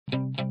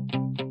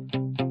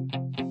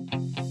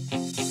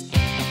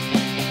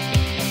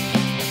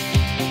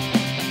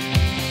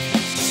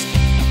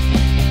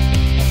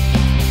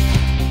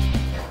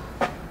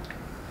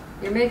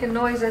making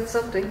noise, that's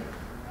something.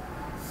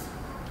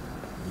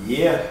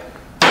 Yeah.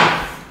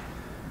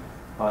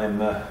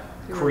 I'm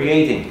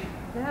creating.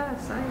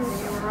 Yes, I know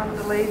you were on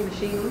the lathe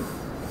machine.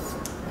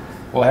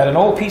 Well, I had an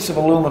old piece of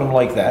aluminum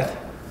like that,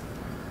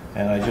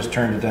 and I just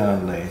turned it down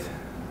on the lathe.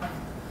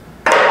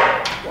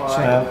 Why?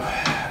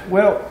 So,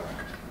 well,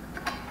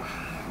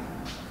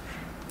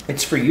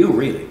 it's for you,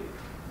 really.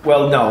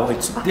 Well, no,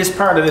 this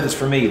part of it is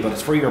for me, but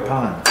it's for your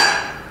pond.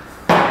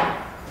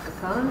 The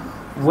pond?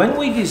 When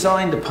we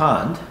designed the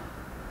pond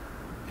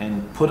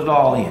and put it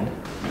all in,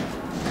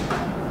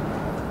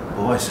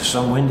 boy, is there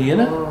some windy in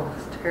it? Oh,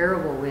 it's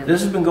terrible wind.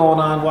 This has been going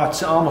on,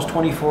 what, almost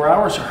 24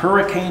 hours?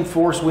 Hurricane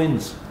force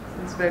winds.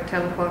 Since about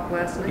 10 o'clock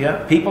last night.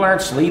 Yeah, people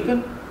aren't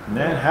sleeping.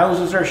 Man,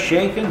 houses are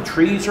shaking,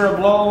 trees are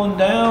blowing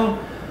down,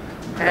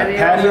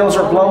 patios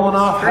are blowing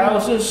off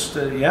houses.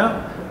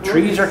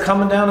 Trees are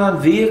coming down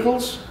on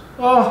vehicles.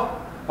 Oh,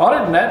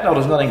 other than that, no,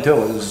 there's nothing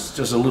to it. It's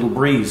just a little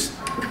breeze.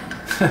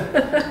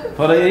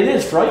 But it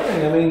is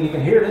frightening. I mean, you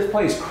can hear this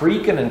place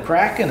creaking and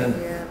cracking, and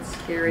yeah, it's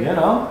scary. you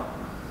know.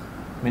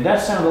 I mean,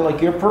 that sounded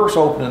like your purse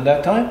opening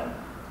that time.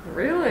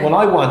 Really? When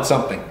I want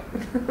something.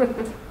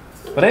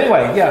 But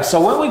anyway, yeah.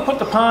 So when we put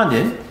the pond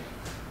in,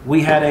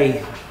 we had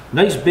a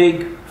nice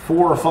big $400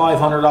 or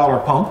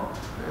 $500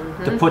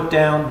 pump to put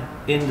down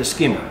in the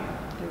skimmer.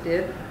 You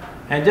did.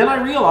 And then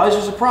I realized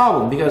there's a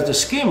problem because the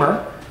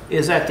skimmer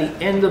is at the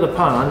end of the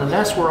pond, and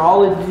that's where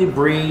all the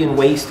debris and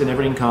waste and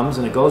everything comes,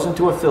 and it goes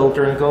into a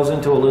filter and it goes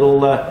into a little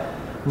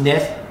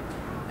net.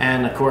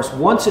 And of course,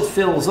 once it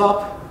fills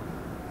up,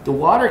 the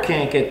water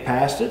can't get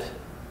past it.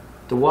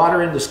 The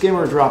water in the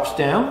skimmer drops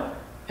down,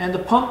 and the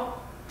pump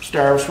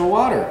starves for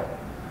water.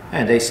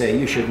 And they say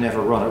you should never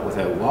run it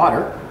without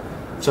water.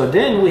 So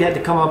then we had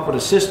to come up with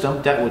a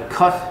system that would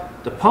cut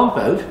the pump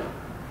out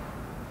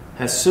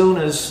as soon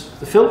as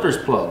the filter's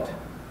plugged,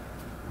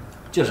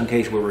 just in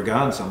case we were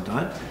gone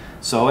sometime.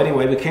 So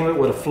anyway, we came up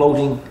with a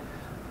floating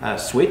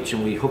switch,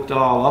 and we hooked it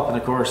all up, and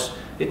of course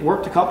it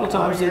worked a couple of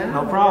times,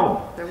 no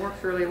problem. That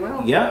works really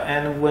well. Yeah,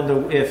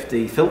 and if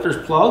the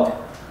filter's plugged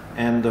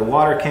and the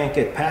water can't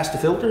get past the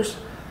filters,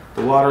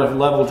 the water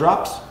level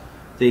drops,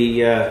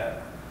 the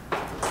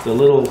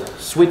little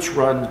switch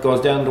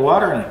goes down the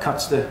water and it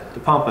cuts the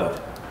pump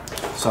out.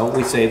 So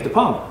we saved the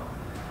pump.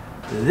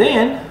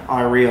 Then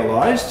I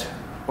realized,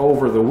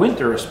 over the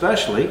winter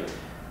especially,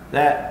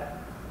 that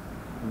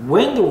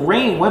when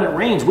it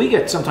rains, we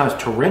get sometimes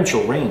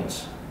torrential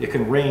rains. It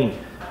can rain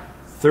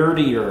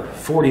 30 or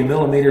 40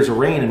 millimeters of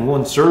rain in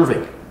one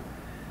serving.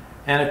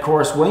 And of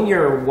course, when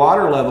your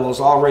water level is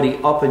already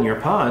up in your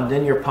pond,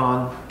 then your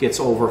pond gets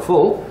over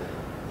full.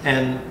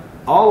 And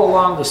all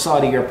along the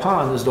side of your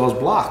pond is those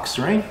blocks,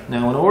 right?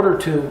 Now, in order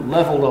to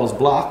level those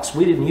blocks,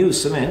 we didn't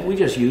use cement, we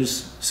just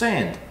used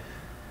sand.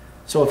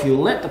 So if you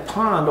let the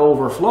pond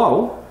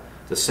overflow,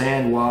 the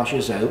sand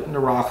washes out and the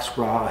rocks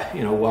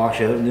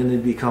wash out, and then they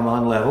become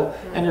unlevel.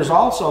 And there's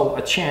also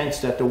a chance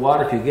that the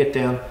water could get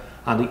down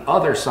on the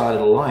other side of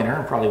the liner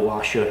and probably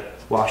wash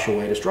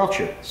away the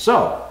structure.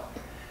 So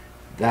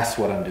that's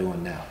what I'm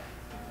doing now.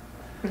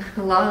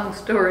 Long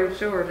story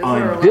short,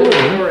 I'm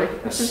building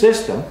a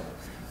system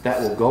that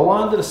will go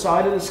onto the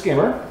side of the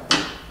skimmer.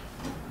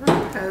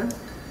 Okay.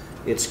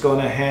 It's going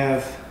to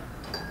have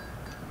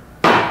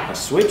a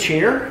switch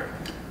here.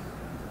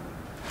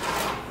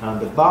 On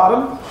the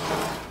bottom,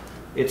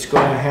 it's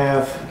going to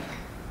have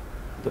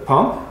the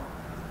pump,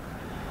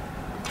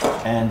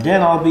 and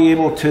then I'll be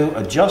able to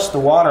adjust the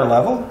water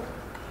level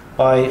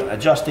by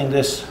adjusting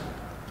this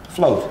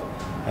float.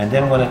 And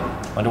then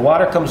when the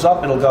water comes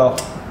up, it'll go,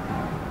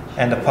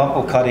 and the pump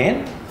will cut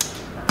in.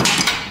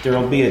 There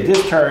will be a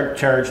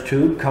discharge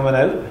tube coming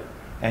out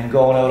and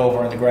going out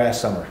over in the grass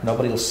somewhere.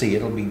 Nobody will see it.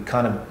 It'll be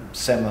kind of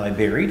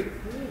semi-buried,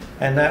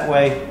 and that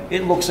way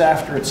it looks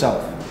after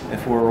itself.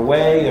 If we're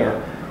away, or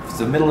if it's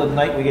the middle of the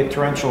night, we get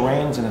torrential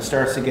rains and it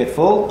starts to get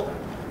full,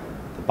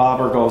 the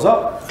bobber goes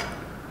up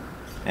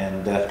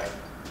and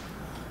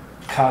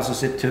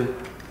causes it to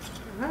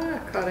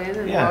cut in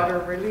and water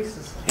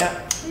releases.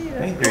 Yeah.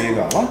 Hey, there you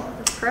go. Huh?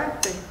 That's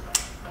crafty.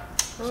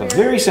 So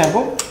very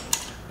simple,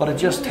 but it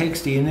just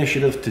takes the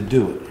initiative to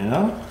do it, you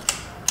know?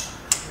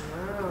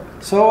 Wow.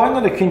 So I'm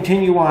going to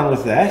continue on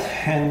with that,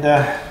 and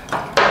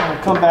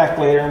I'll come back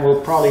later and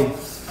we'll probably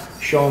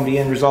show them the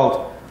end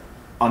result.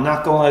 I'm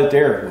not going out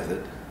there with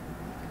it.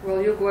 Well,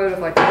 you'll go out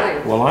if I tell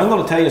you. Well, I'm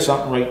going to tell you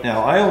something right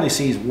now. I only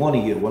sees one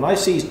of you. When I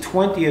sees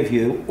 20 of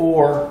you,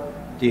 or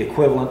the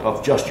equivalent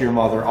of just your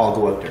mother, I'll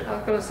go out there.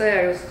 I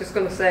was just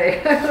going to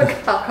say,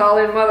 I'll call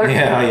in mother.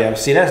 Yeah.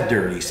 See, that's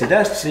dirty. See,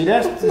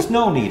 there's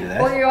no need of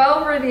that. Well, you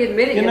already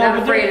admitted you're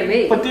not afraid of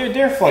me. But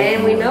they're fighting.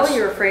 And we know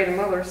you're afraid of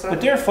mother, so.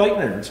 But they're fighting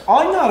it.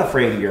 I'm not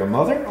afraid of your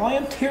mother. I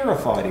am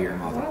terrified of your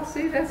mother. Well,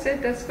 see, that's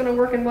it. That's going to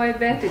work in my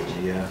advantage.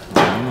 Yeah.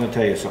 I'm going to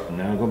tell you something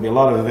now. There's going to be a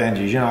lot of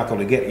advantages you're not going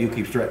to get. You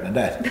keep threatening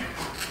that.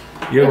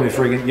 You're going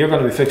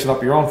to be fixing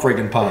up your own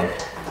friggin' pond.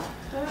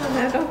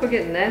 Now don't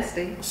forget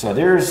nasty. So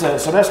there's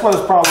so that's what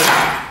it's probably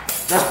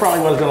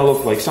what it's going to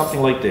look like,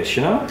 something like this,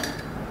 you know?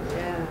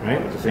 Yeah.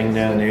 Right, with the thing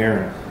down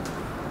there.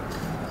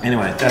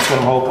 Anyway, that's what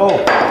I'm hoping.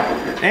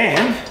 Oh,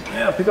 And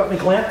I'll pick up my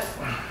clamp.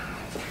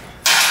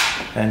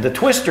 And the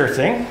twister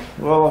thing,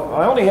 well,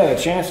 I only had a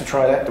chance to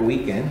try that the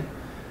weekend.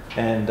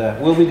 And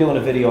we'll be doing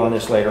a video on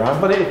this later on,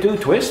 but it do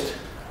twist.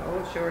 Oh,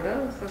 it sure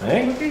does. That's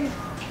Hey? looking.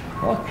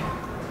 Look.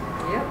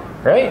 Yep.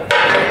 Right?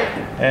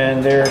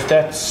 And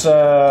that's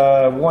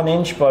 1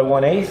 inch by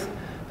 1/8.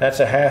 That's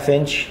a 1/2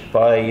 inch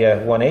by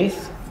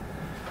 1/8.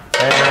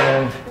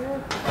 And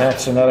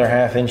that's another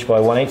 1/2 inch by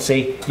 1/8.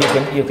 See,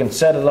 you can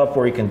set it up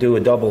where you can do a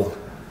double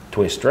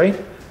twist, right?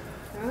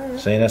 Oh, yeah.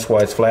 See, that's why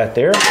it's flat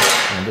there.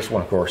 And this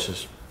one, of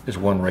course, is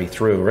one right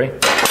through, right?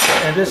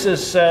 And this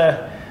is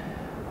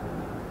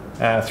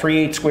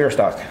 3/8 square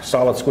stock,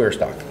 solid square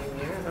stock.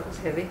 Yeah, that was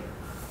heavy.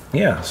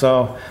 Yeah,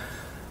 so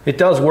it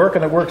does work,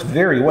 and it works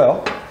very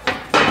well.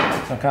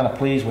 I'm kind of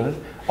pleased with it.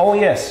 Oh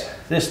yes,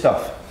 this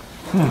stuff.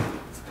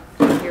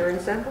 Urine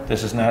sample?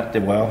 This is not,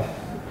 well,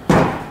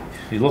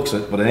 he looks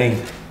it, but it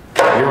ain't.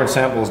 Urine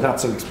sample is not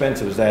so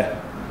expensive as that.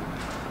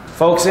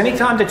 Folks,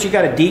 anytime that you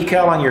got a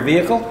decal on your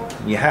vehicle,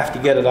 you have to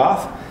get it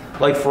off.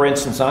 Like for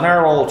instance, on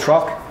our old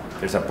truck,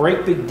 there's a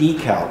great big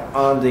decal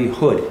on the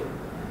hood.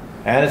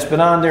 And it's been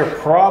on there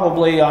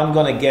probably, I'm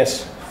gonna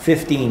guess,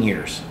 15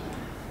 years.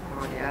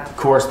 Oh, yeah. Of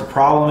course, the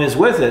problem is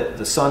with it,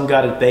 the sun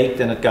got it baked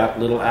and it got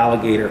little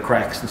alligator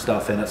cracks and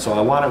stuff in it, so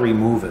I want to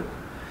remove it.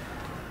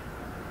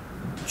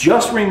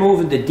 Just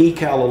removing the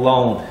decal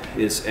alone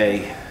is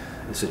a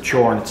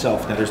chore in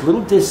itself. Now there's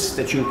little discs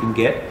that you can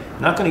get.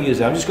 I'm not going to use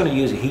that. I'm just going to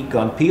use a heat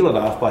gun, peel it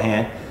off by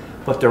hand.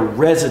 But the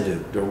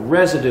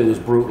residue is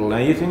brutal. Now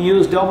you can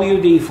use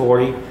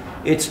WD-40.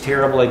 It's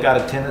terrible. It got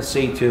a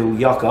tendency to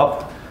yuck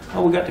up.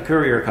 Oh, we got the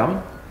courier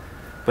coming.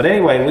 But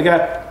anyway, we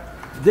got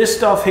this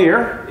stuff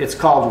here. It's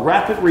called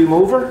Rapid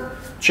Remover.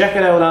 Check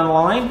it out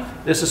online.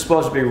 This is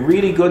supposed to be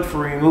really good for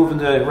removing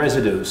the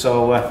residue.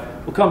 So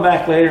we'll come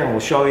back later and we'll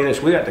show you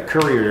this. We got the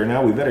courier here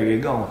now. We better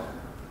get going.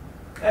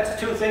 That's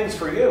 2 things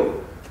for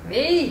you.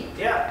 Me?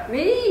 Yeah.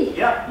 Me?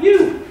 Yeah,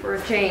 you. For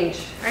a change.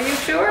 Are you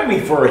sure? I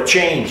mean, for a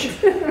change.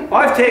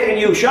 I've taken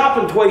you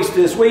shopping twice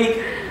this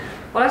week.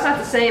 Well, that's not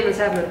the same as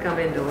having it come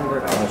in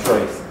delivered. That's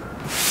right.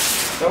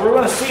 So we're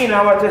going to see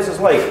now what this is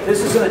like. This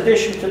is in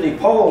addition to the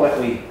pole that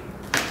I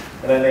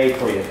made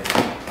for you.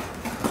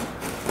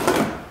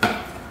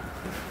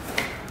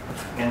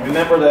 And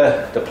remember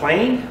the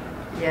plane?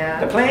 Yeah.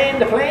 The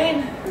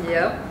plane?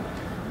 Yep.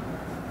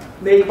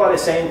 Made by the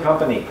same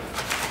company.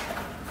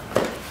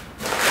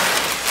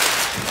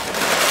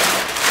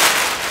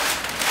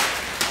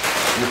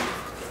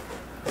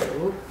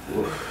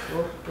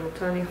 Little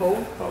tiny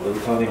hole. A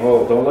little tiny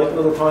hole. Don't like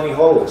little tiny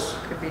holes.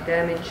 Could be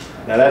damaged.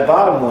 Now that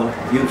bottom one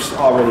you've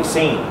already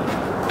seen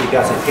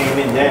because it came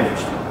in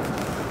damaged.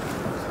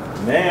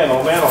 Man,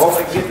 oh man, I hope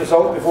I can get this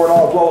out before it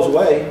all blows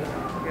away.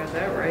 You got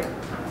that right.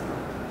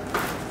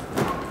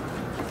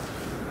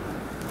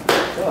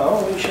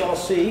 So we shall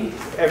see.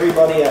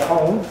 Everybody at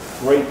home,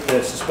 right,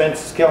 the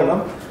suspense is killing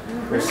them.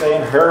 They're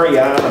saying hurry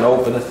on and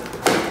open it.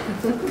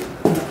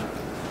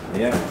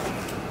 Yeah.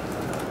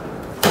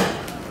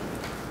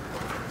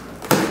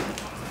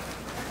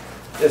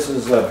 This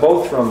is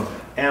both from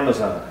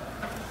Amazon.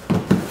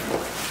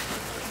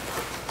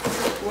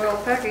 Well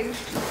packaged.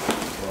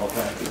 Well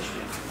packaged.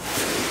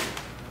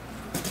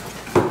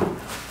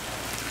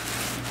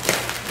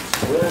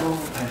 Well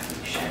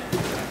packaged.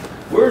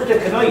 Where's the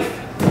knife?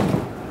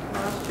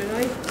 Lost your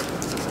knife?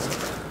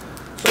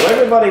 So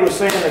everybody was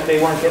saying that they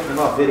weren't getting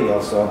enough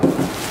video, so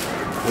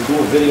we'll do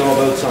a video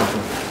about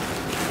something.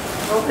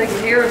 All they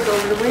can hear is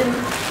over the wind.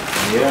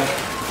 Yeah.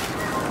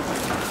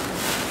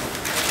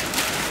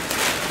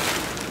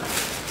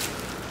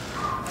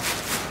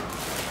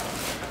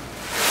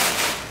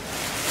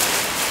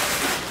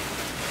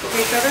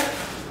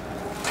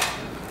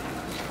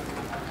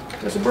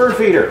 That's a bird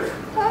feeder.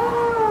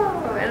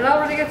 Oh, and it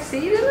already got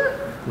seed in it?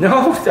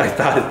 No, I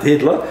thought it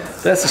did. Look,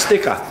 that's a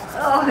sticker.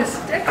 Oh, a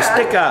sticker. A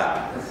sticker.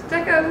 A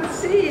sticker with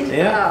seed.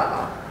 Yeah.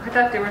 Oh, I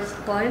thought they were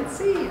supplying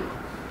seed.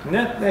 Isn't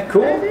that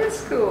cool? That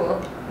is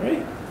cool.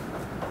 Right.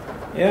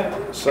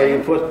 Yeah. So you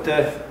put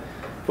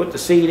the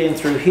seed in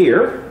through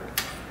here,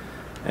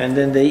 and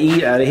then they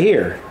eat out of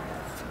here.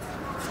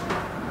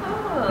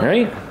 Oh.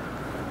 Right?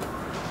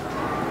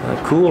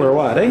 Cool or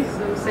what, eh? So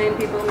the same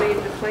people made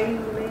the plane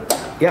you made?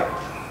 Yep.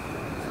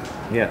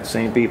 Yeah,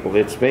 same people.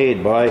 It's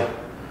made by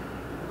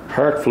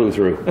Heart Flew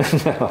Through.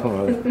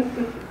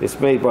 It's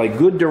made by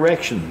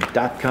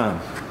gooddirection.com.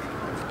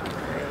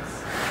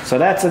 So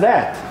that's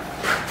that.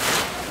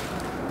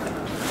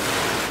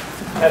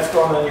 That's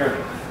going on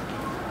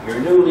your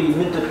newly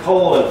minted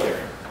pole out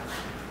there.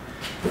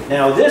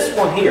 Now this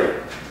one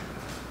here,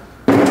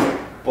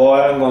 boy,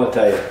 I'm going to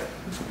tell you,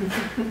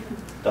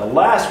 the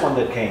last one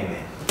that came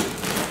in,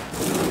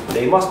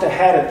 they must have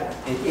had it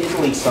in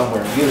Italy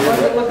somewhere. It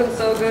wasn't looking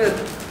so good.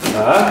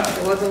 Huh?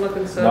 It wasn't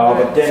looking so No,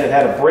 good. but then it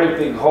had a great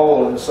big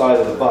hole inside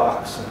of the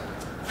box.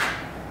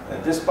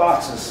 And this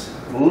box is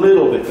a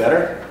little bit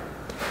better.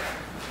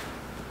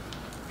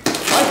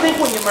 I think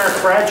when you mark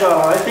fragile,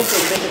 I think they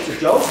think it's a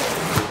joke.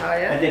 Oh,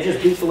 yeah? And they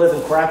just beat the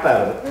living crap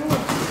out of it.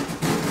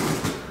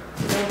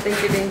 You don't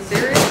think you're being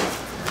serious?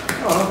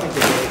 No, I don't think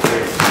they're being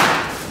serious.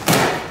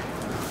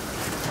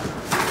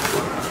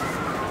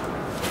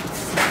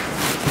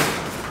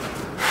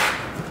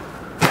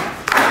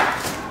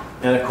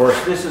 And of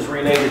course, this is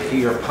related to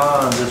your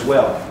pond as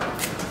well.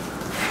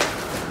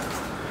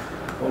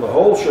 Well, the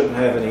hole shouldn't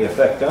have any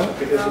effect on it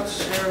because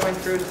it's... Never went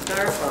through the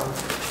styrofoam.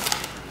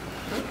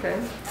 Okay.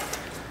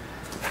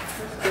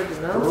 That's good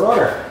to know.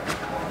 Rudder.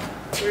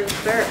 Where to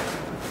start?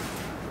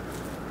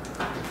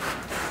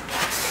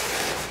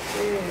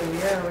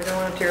 Yeah, we don't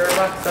want to tear our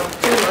box up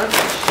too much.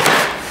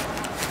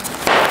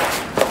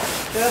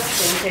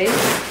 Just in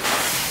case.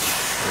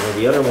 Well,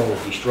 the other one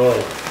was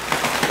destroyed.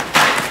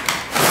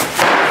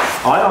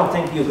 I don't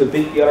think you could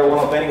beat the other one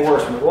up any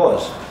worse than it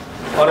was,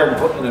 other than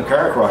putting it in a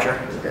car crusher.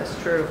 That's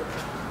true.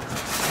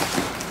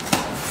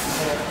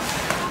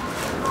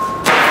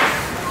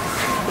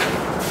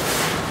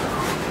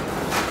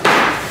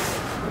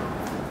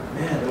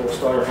 Man, the little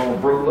styrofoam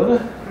brutal,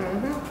 isn't it?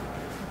 Mm-hmm.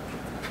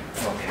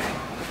 Okay.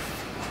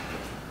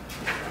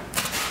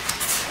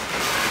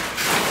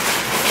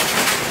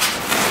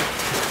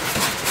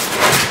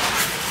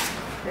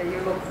 Okay, you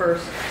look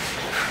first.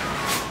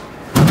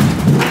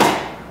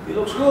 It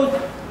looks good.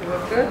 You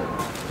look good?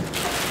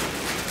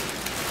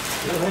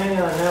 Well, hang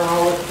on now,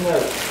 I'll let you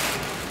know.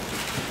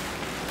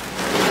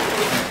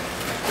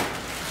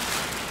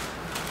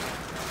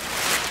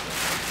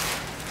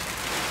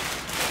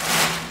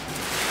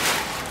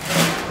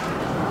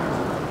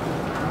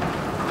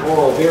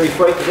 Oh, very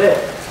frightened of that.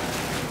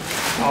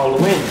 All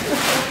the wind.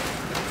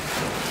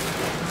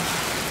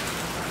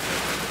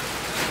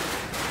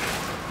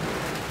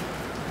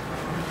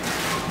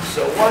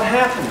 So what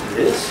happened to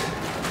this?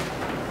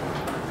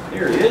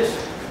 Here he is.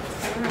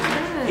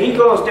 He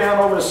goes down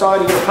over the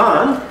side of your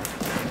pond,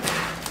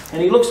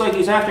 and he looks like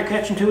he's after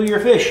catching 2 of your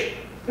fish.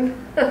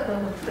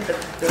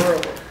 That's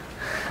adorable.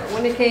 But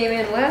when he came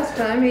in last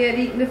time, he had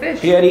eaten the fish.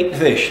 He had eaten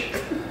fish.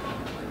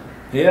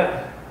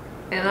 Yeah.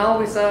 And all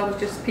we saw was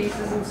just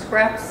pieces and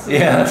scraps.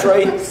 Yeah, that's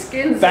right.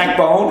 Skins.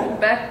 Backbone. And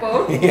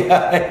backbone.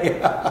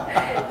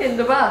 Yeah. In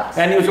the box.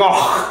 And he was going,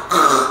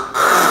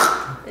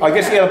 I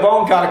guess he had a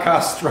bone cut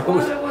across his throat.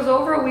 Well, it was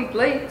over a week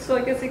late, so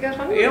I guess he got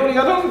hungry. Yeah, we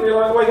got hungry,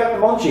 like we got the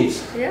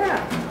munchies. Yeah.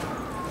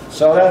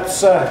 So that's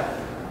that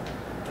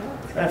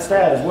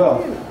as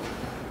well.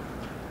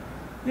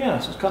 Yeah,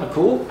 so it's kind of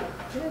cool.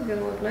 Yeah, it's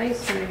gonna look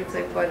nice, and you can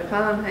say by the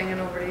pond hanging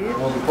over the edge.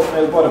 We'll be putting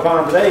out by the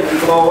pond today, we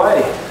go away.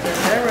 Is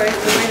that right?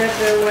 So we have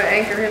to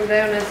anchor him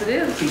down as it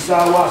is. If he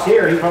saw what's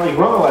here, he'd probably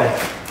run away.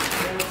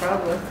 Yeah,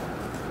 probably.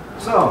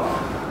 So,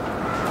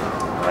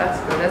 Well, that's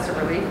good. That's a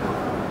relief.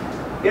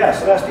 yeah,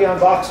 so that's the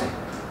unboxing.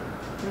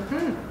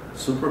 Mm-hmm.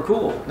 Super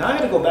cool. Now I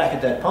gotta go back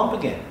at that pump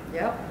again.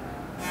 Yep.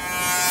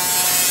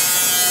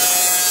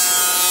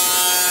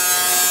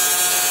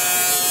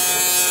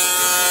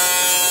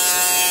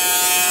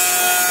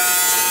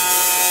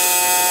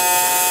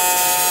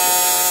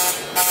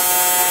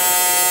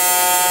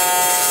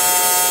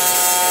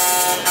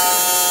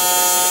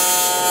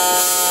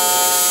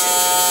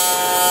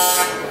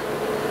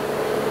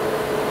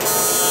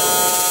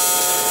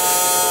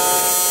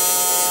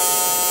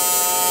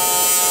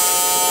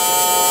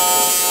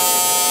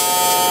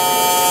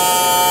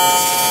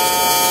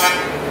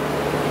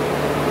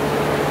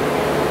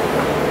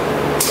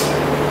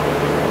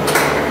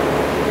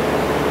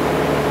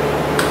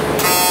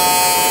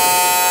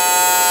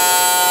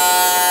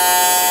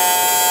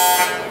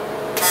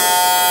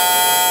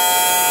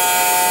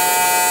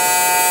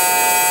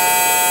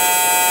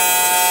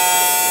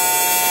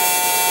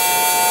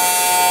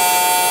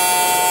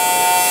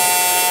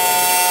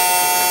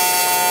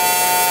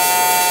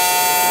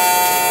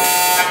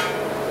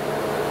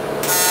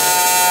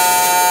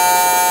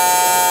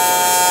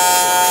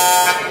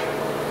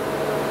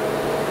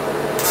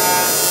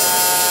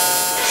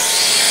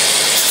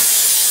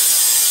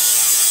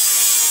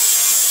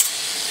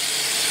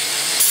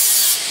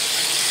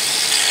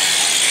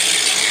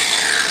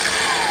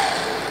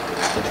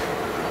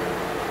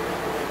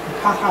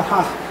 Hot, hot,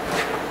 hot.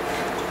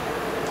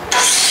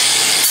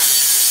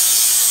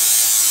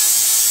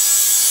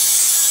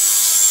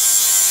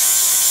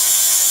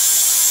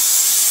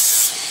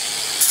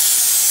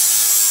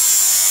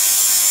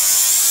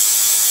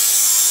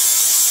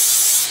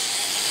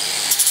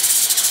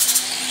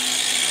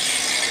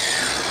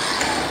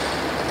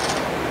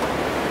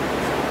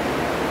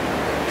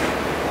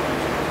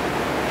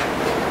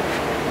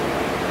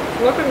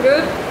 Looking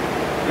good.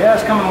 Yeah,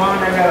 it's coming along.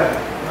 I got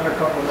another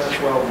couple of minutes,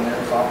 12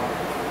 minutes off.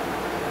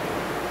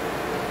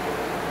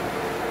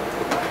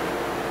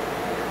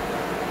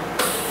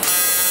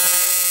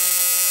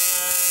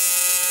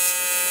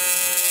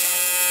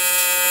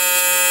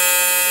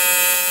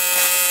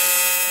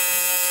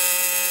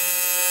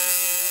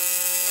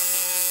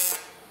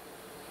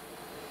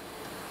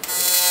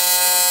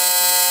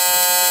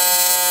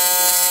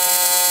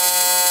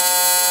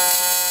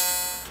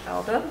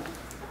 All done.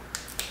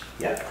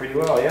 Yeah, pretty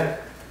well, yeah.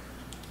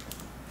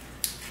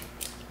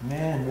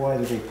 Man, why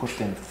did they put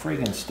them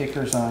friggin'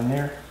 stickers on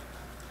there?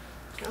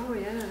 Oh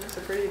yeah, that's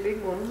a pretty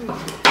big one.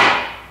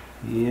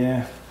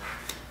 Yeah,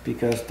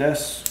 because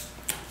that's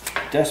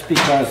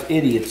because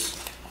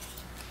idiots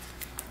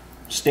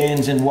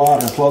stands in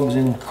water and plugs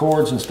in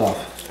cords and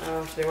stuff.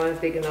 Oh, so they want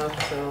it big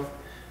enough, so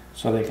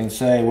So they can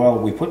say, well,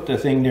 we put the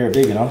thing there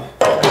big enough.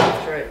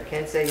 That's right. You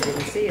can't say you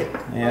didn't see it.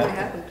 Yeah. Oh, it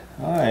happened.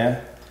 Oh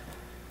yeah.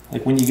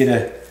 Like when you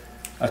get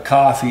a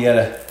coffee at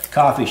a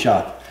coffee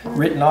shop,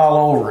 written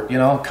all over it, you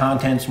know,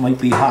 contents might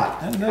be hot.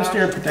 And they'll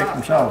still protect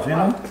themselves, you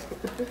know?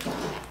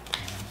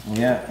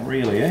 Yeah,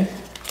 really, eh?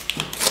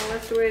 Well,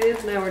 that's the way it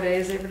is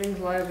nowadays. Everything's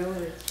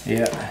liability.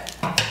 Yeah.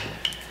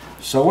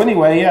 So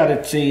anyway, yeah,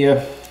 that's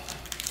the,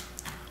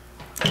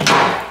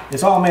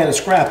 it's all made of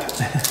scrap.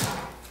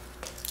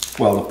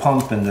 Well, the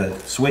pump and the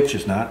switch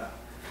is not.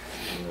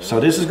 So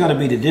this is going to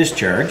be the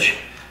discharge.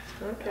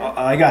 Okay.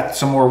 I got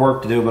some more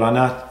work to do, but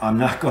I'm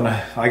not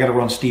gonna. I got to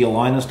run steel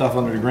line and stuff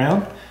under the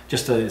ground.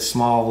 Just a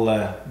small,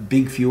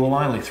 big fuel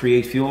line, like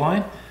 3/8 fuel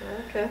line,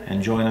 Okay.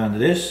 and join onto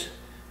this.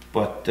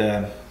 But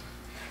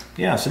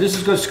yeah, so this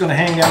is just going to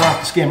hang down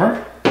off the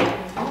skimmer,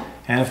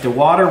 and if the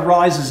water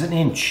rises an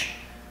inch,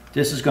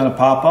 this is going to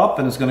pop up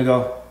and it's going to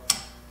go,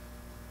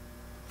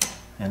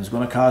 and it's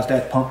going to cause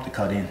that pump to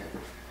cut in.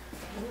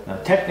 Now,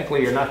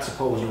 technically, you're not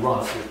supposed to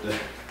run it with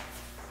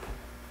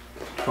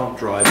the pump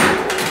drive.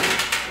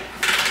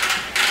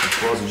 I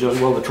suppose it's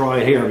just well to try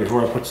it here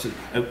before it puts it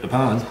out the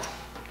pond.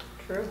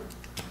 True.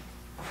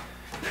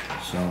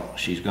 So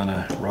she's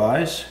gonna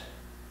rise.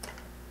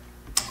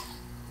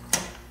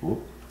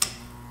 Whoop.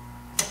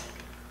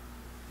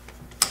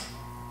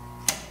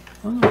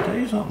 I'm gonna tell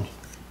you something.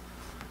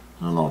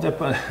 I don't know if that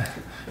pump,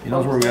 he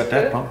knows where we got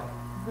that pump.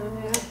 Oh,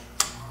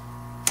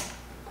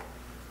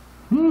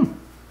 Hmm. yeah.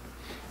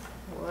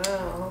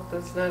 Wow,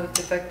 that's not a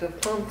defective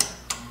pump.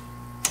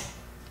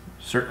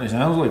 Certainly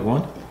sounds like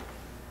one.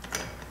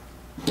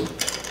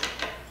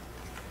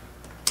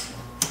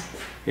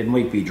 It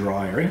might be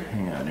dry, right?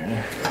 Hang on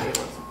there.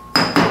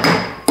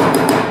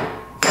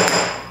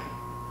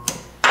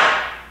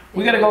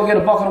 We gotta go get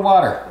a bucket of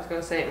water. I was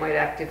going to say it might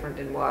act different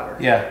in water.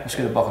 Yeah, let's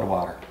get a bucket of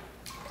water.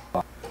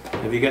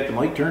 Have you got the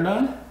mic turned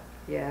on?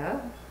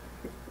 Yeah,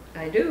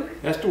 I do.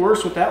 That's the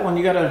worst with that one.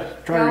 You gotta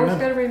try to I always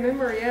remember. got to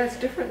remember. Yeah, it's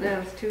different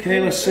now. It's too.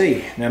 Okay, let's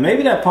see. Now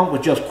maybe that pump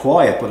was just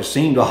quiet, but it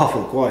seemed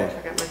awful quiet.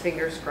 I got my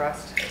fingers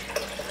crossed.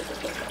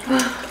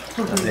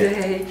 That's it.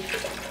 Yay.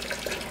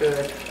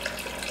 Good.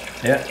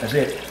 Yeah, that's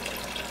it.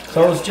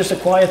 So it's just a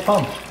quiet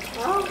pump.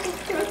 Oh,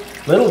 that's good.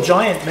 Little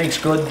Giant makes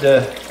good,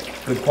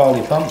 good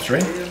quality pumps,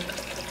 right?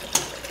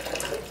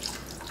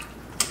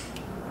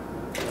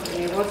 And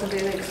he wasn't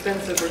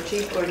inexpensive or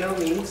cheap by no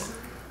means.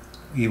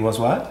 He was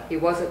what? He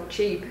wasn't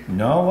cheap.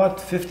 No, what,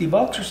 50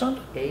 bucks or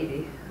something?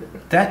 80.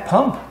 That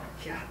pump?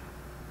 Yeah.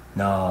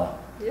 No.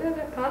 Yeah,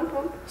 that pond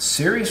pump.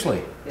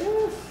 Seriously?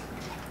 Yes.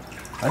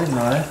 I didn't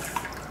know that.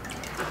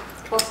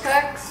 Plus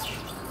tax.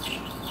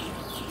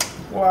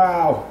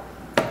 Wow.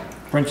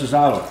 Princess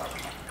Auto.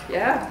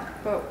 Yeah,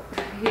 but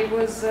he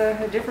was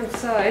a different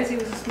size. He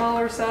was a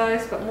smaller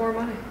size, but more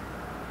money.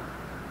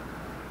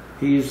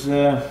 He's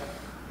How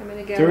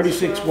many gallons?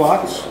 36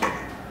 watts,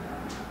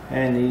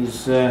 and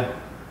he's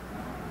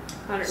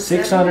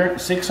 170?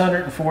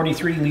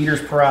 643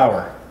 liters per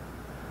hour.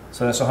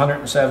 So that's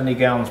 170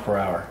 gallons per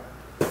hour.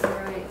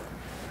 Right.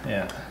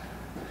 Yeah.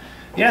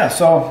 Yeah,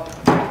 so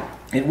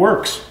it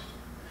works.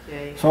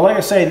 Yay. So like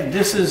I say,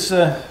 this is,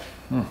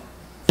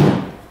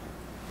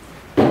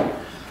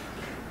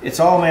 it's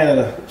all made out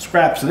of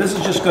scrap. So this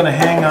is just going to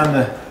hang on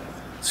the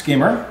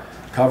skimmer.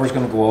 Cover's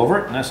going to go over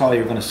it, and that's all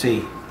you're going to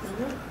see.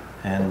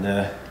 And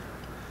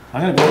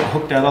I'm going to go and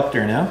hook that up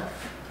there now.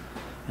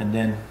 And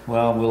then,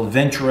 well, we'll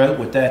venture out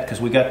with that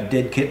because we got the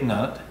dead kitten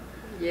on it.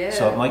 Yeah.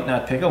 So it might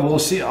not pick up. We'll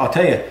see. I'll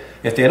tell you,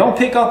 if they don't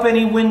pick up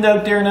any wind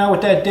out there now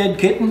with that dead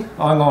kitten,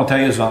 I'm going to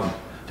tell you something.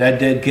 That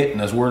dead kitten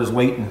is worth his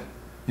weight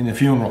in the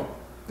funeral.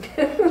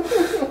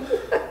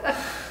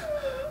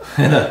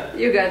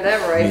 You got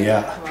that right.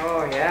 Yeah.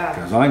 Oh, yeah.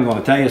 Because I'm going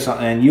to tell you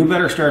something, and you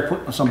better start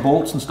putting some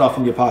bolts and stuff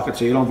in your pocket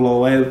so you don't blow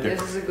away out there.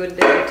 This is a good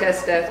day to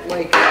test that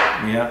mic.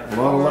 Yeah,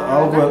 well,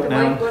 I'll go out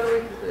now. What are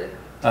we,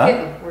 Huh?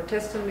 kitten. We're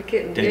testing the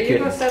kitten. Dead Yeah, you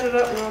kitten. go set it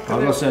up and I'll I'll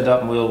come go out. set it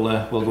up and we'll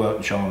go out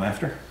and show them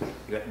after.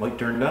 You got the mic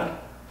turned on?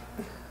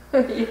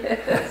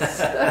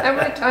 Yes. How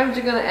many times are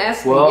you going to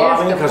ask me? Well, Yes,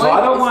 I mean, the because mic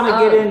I don't is want to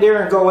on. get in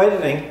there and go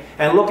editing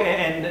and look,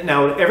 and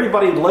now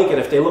everybody would like it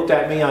if they looked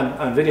at me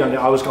on video and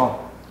I was going,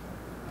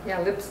 Yeah,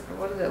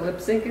 what is that, lip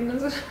syncing,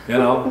 is it? you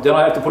know, then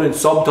I have to put in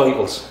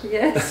subtitles.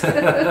 Yes.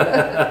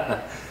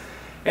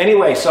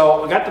 Anyway,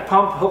 so we got the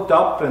pump hooked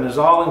up and it's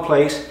all in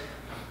place.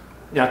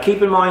 Now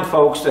keep in mind,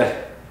 folks,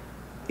 that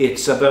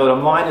it's about a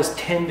minus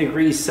 10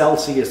 degrees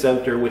Celsius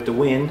out there with the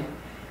wind.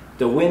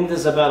 The wind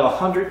is about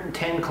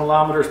 110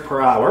 kilometers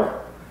per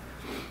hour.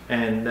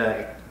 And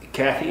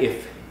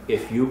Kathy,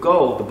 if you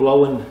go,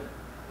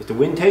 if the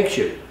wind takes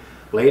you,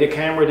 lay the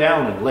camera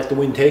down and let the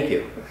wind take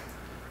you.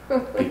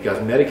 Because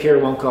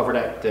Medicare won't cover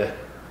that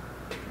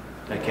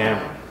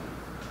camera.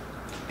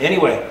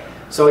 Anyway,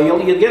 so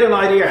you'll get an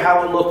idea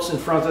how it looks in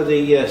front of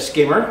the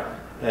skimmer.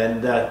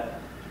 And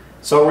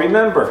so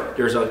remember,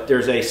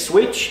 there's a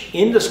switch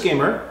in the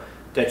skimmer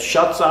that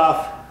shuts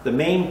off the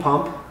main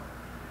pump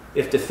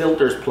if the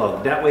filter's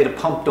plugged. That way the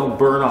pump don't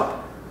burn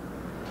up.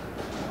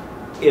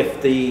 If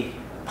the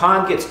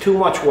pond gets too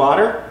much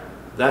water,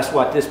 that's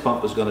what this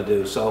pump is going to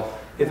do. So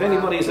if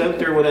anybody's out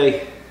there with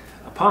a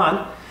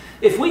pond,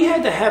 if we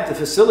had to have the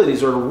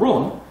facilities or the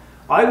room,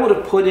 I would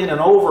have put in an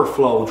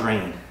overflow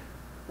drain.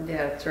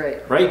 Yeah, that's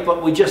right. Right,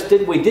 but we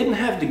didn't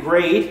have the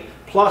grade,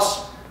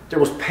 plus there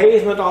was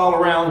pavement all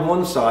around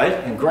one side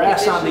and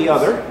grass on the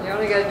other. You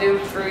only got to do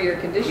it through your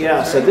conditions. Yeah,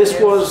 right? so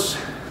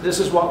this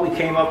is what we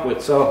came up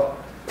with. So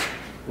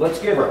let's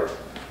give her.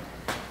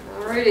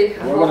 Alrighty.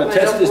 We're going to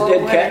test this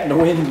dead cat in the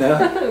wind now.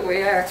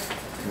 We are.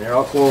 And there,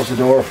 I'll close the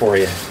door for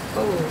you.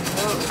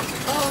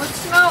 Oh, it's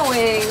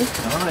snowing.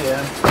 Oh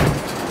yeah.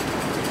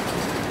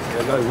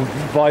 You got to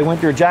buy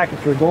winter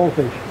jackets for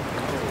goldfish.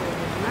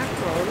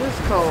 Mackerel, it is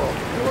cold.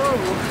 Whoa.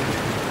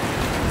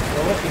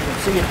 Well, look, you can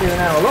see it here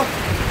now. Look.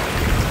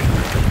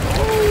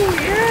 Oh,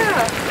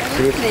 yeah.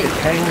 See, it's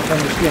hanging from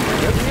the skin.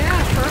 Yeah,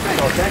 perfect.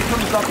 So if that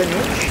comes up an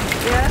inch,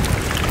 Yeah.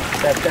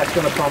 that's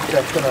going to pump.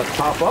 That's going to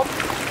pop up.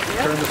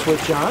 Yep. Turn the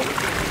switch on,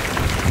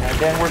 and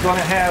then we're going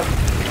to have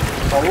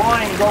a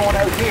line going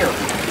out here.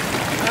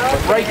 Okay.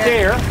 But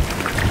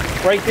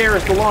right there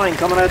is the line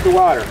coming out of the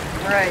water.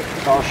 Right.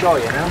 So I'll show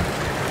you now.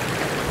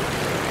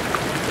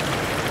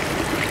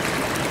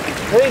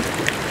 See?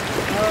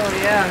 Oh,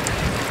 yeah.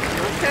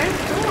 Okay,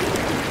 cool.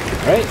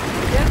 Right?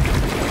 Yeah.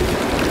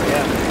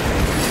 Yeah.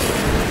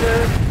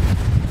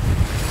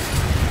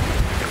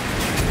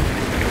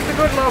 It's a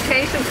good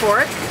location for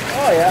it.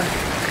 Oh yeah.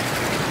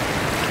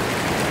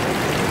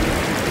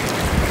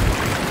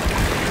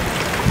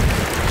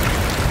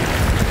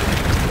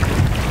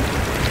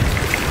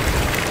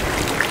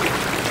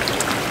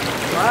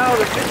 Wow,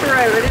 the fish are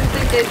out. I didn't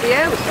think they'd be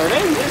out. Are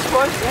they? This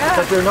one? Yeah.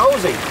 But they're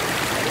nosy.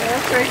 Yeah,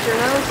 that's right, they're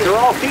nosy. They're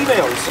all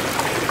females.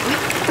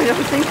 I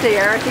don't think they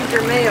are. I think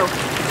they're male.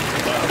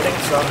 I think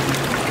so.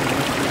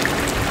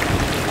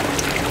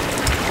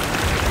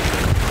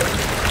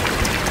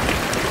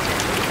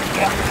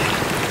 Yeah.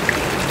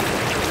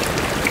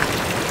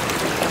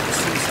 Let's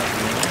see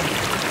something.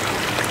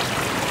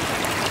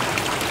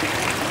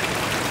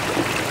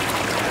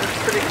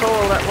 It's pretty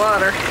cold, that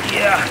water.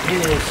 Yeah,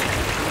 it is.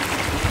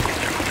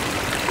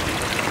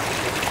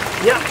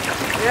 Yep.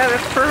 Yeah,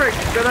 that's perfect.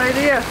 Good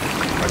idea.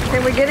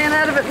 Can we get in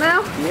out of it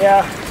now?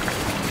 Yeah.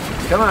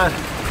 Come on.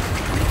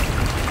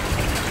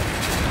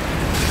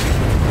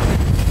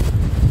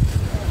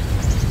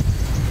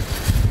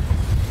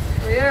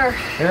 We are.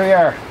 Here we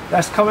are.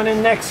 That's coming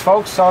in next,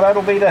 folks. So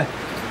that'll be the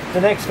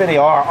next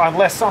video, or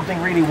unless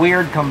something really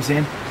weird comes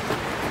in.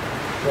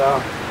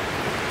 So.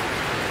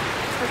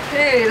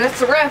 Okay,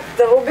 that's a wrap.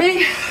 That'll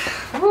be.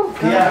 Oh,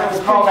 God, Yeah,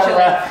 let's call that a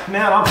wrap.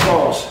 Man, I'm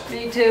froze.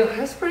 Me too.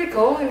 It's pretty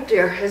cold out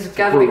there. It's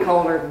got to be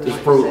colder than It's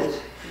what brutal. you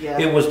said. Yeah.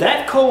 It was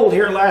that cold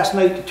here last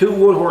night. The 2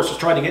 wood horses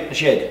tried to get in the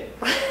shed.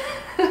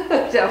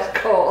 That was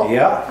cold.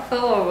 Yeah.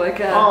 Oh my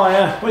God. Oh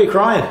yeah. What are you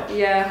crying?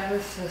 Yeah,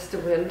 that's just the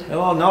wind.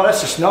 Oh no,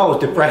 that's the snow.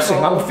 It's depressing.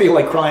 I don't feel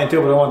like crying too,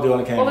 but I don't want to do it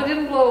on the camera. Well, it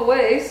didn't blow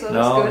away, so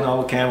that's good.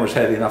 No, the camera's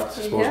heavy enough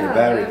to suppose Yeah, the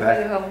battery I'm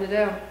pack. holding it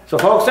down. So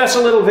folks, that's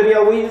a little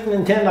video. We didn't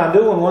intend on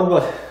doing one,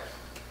 but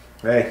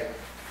hey,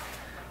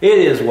 it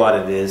is what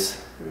it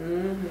is.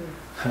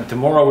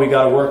 Tomorrow we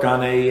got to work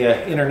on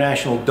a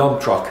international dump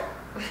truck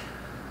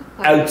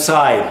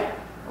outside.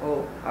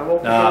 Oh, I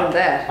won't be doing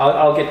that.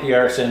 I'll get the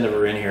arse end of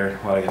her in here.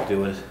 What I got to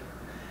do is.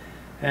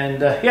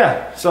 And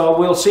yeah, so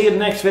we'll see you in the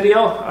next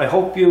video. I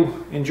hope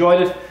you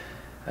enjoyed it.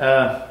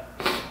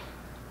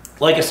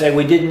 Like I said,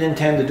 we didn't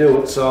intend to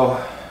do it,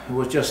 so it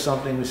was just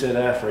something we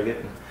said, forget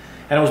it.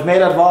 And it was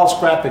made out of all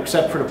scrap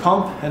except for the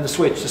pump and the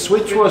switch. The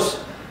switch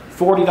was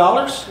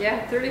 $40.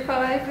 Yeah,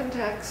 35 in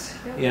tax.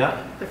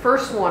 Yeah. The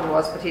first one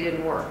was, but he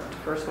didn't work. The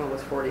first one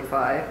was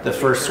 45. The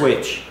first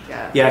switch.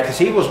 Yeah. Yeah, because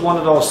he was one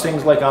of those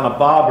things like on a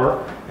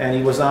bobber, and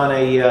he was on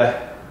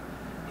a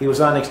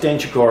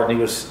extension cord, and he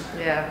was.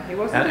 Yeah, he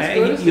wasn't as And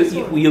good as this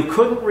one. you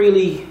couldn't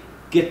really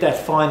get that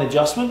fine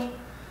adjustment.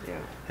 Yeah.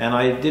 And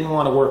I didn't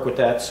want to work with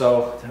that,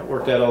 so that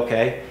worked out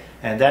okay.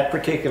 And that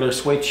particular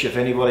switch, if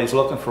anybody's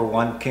looking for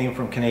one, came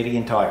from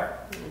Canadian Tire.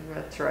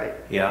 That's right.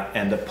 Yeah,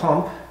 and the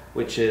pump,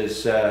 which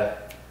is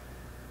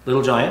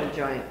Little Giant, Little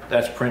Giant.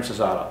 that's Princess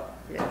Auto.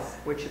 Yes,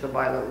 which you can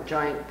buy Little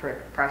Giant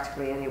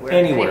practically anywhere.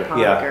 Anywhere, Any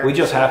pond yeah. garage. We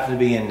just happened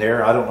to be in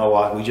there. I don't know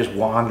why. We just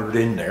wandered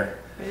in there.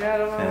 Yeah, I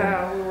don't know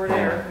how we were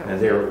there. And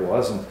there it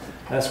was. And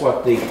that's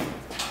what the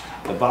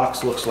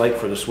box looks like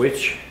for the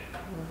switch.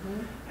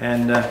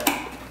 And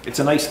it's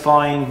a nice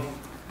fine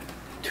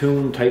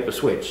tuned type of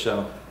switch.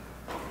 So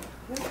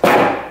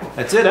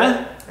that's it,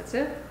 huh? That's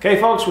it.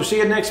 Okay, folks, we'll see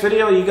you in the next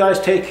video. You guys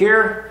take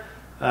care.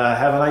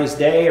 Have a nice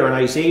day or a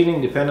nice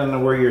evening, depending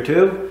on where you're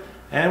to.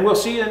 And we'll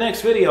see you in the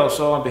next video.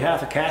 So on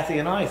behalf of Kathy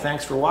and I,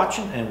 thanks for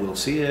watching, and we'll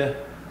see you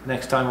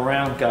next time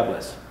around. God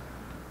bless.